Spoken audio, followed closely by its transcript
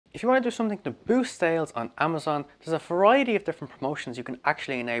If you want to do something to boost sales on Amazon, there's a variety of different promotions you can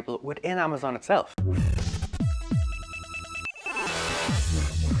actually enable within Amazon itself.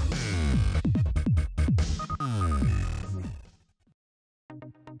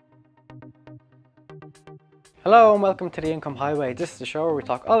 Hello and welcome to the Income Highway. This is the show where we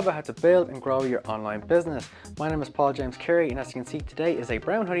talk all about how to build and grow your online business. My name is Paul James Carey, and as you can see, today is a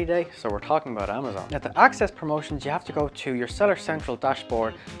brown hoodie day, so we're talking about Amazon. Now, to access promotions, you have to go to your Seller Central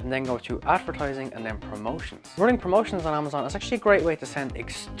dashboard and then go to advertising and then promotions. Running promotions on Amazon is actually a great way to send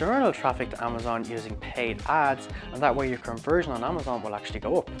external traffic to Amazon using paid ads, and that way your conversion on Amazon will actually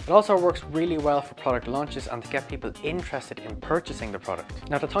go up. It also works really well for product launches and to get people interested in purchasing the product.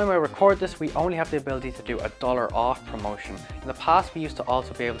 Now, at the time I record this, we only have the ability to do a $1 off promotion. In the past, we used to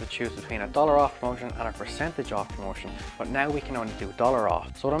also be able to choose between a $1 off promotion and a percentage off promotion, but now we can only do $1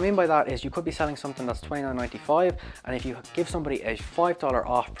 off. So what I mean by that is you could be selling something that's $29.95, and if you give somebody a $5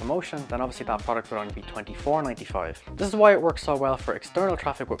 off promotion, then obviously that product would only be $24.95. This is why it works so well for external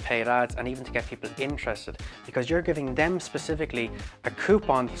traffic with paid ads and even to get people interested, because you're giving them specifically a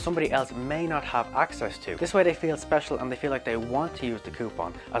coupon that somebody else may not have access to. This way they feel special and they feel like they want to use the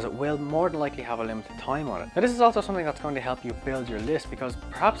coupon, as it will more than likely have a limited time on it. Now, this is also something that's going to help you build your list, because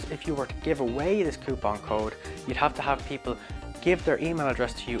perhaps if you were to give away this coupon code, you'd have to have people give their email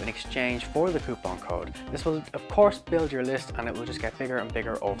address to you in exchange for the coupon code. This will of course build your list, and it will just get bigger and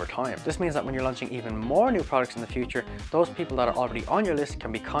bigger over time. This means that when you're launching even more new products in the future, those people that are already on your list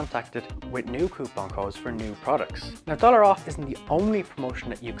can be contacted with new coupon codes for new products. Now, $1 off isn't the only promotion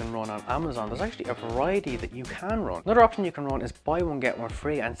that you can run on Amazon. There's actually a variety that you can run. Another option you can run is buy one get one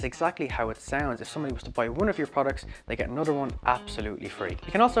free, and it's exactly how it sounds. If somebody was to buy one of your products, they get another one absolutely free.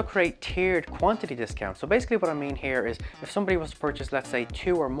 You can also create tiered quantity discounts. So basically what I mean here is if somebody was to purchase, let's say,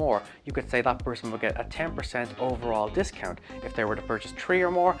 2 or more, you could say that person will get a 10% overall discount. If they were to purchase 3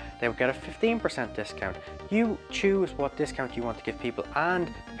 or more, they would get a 15% discount. You choose what discount you want to give people, and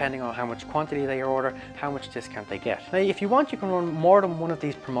depending on how much quantity they order, how much discount they get. Now, if you want, you can run more than one of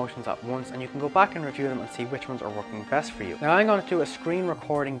these promotions at once, and you can go back and review them and see which ones are working best for you. Now, I'm going to do a screen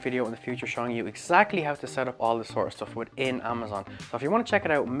recording video in the future showing you exactly how to set up all this sort of stuff within Amazon. So if you want to check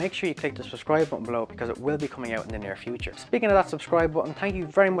it out, make sure you click the subscribe button below, because it will be coming out in the near future. Speaking of that subscribe button, thank you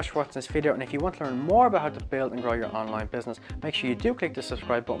very much for watching this video, and if you want to learn more about how to build and grow your online business, make sure you do click the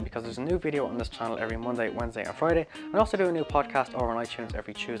subscribe button, because there's a new video on this channel every Monday, Wednesday and Friday, and I also do a new podcast over on iTunes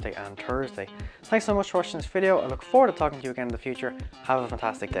every Tuesday and Thursday. Thanks so much for watching this video. I look forward to talking to you again in the future. Have a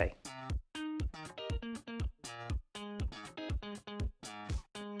fantastic day.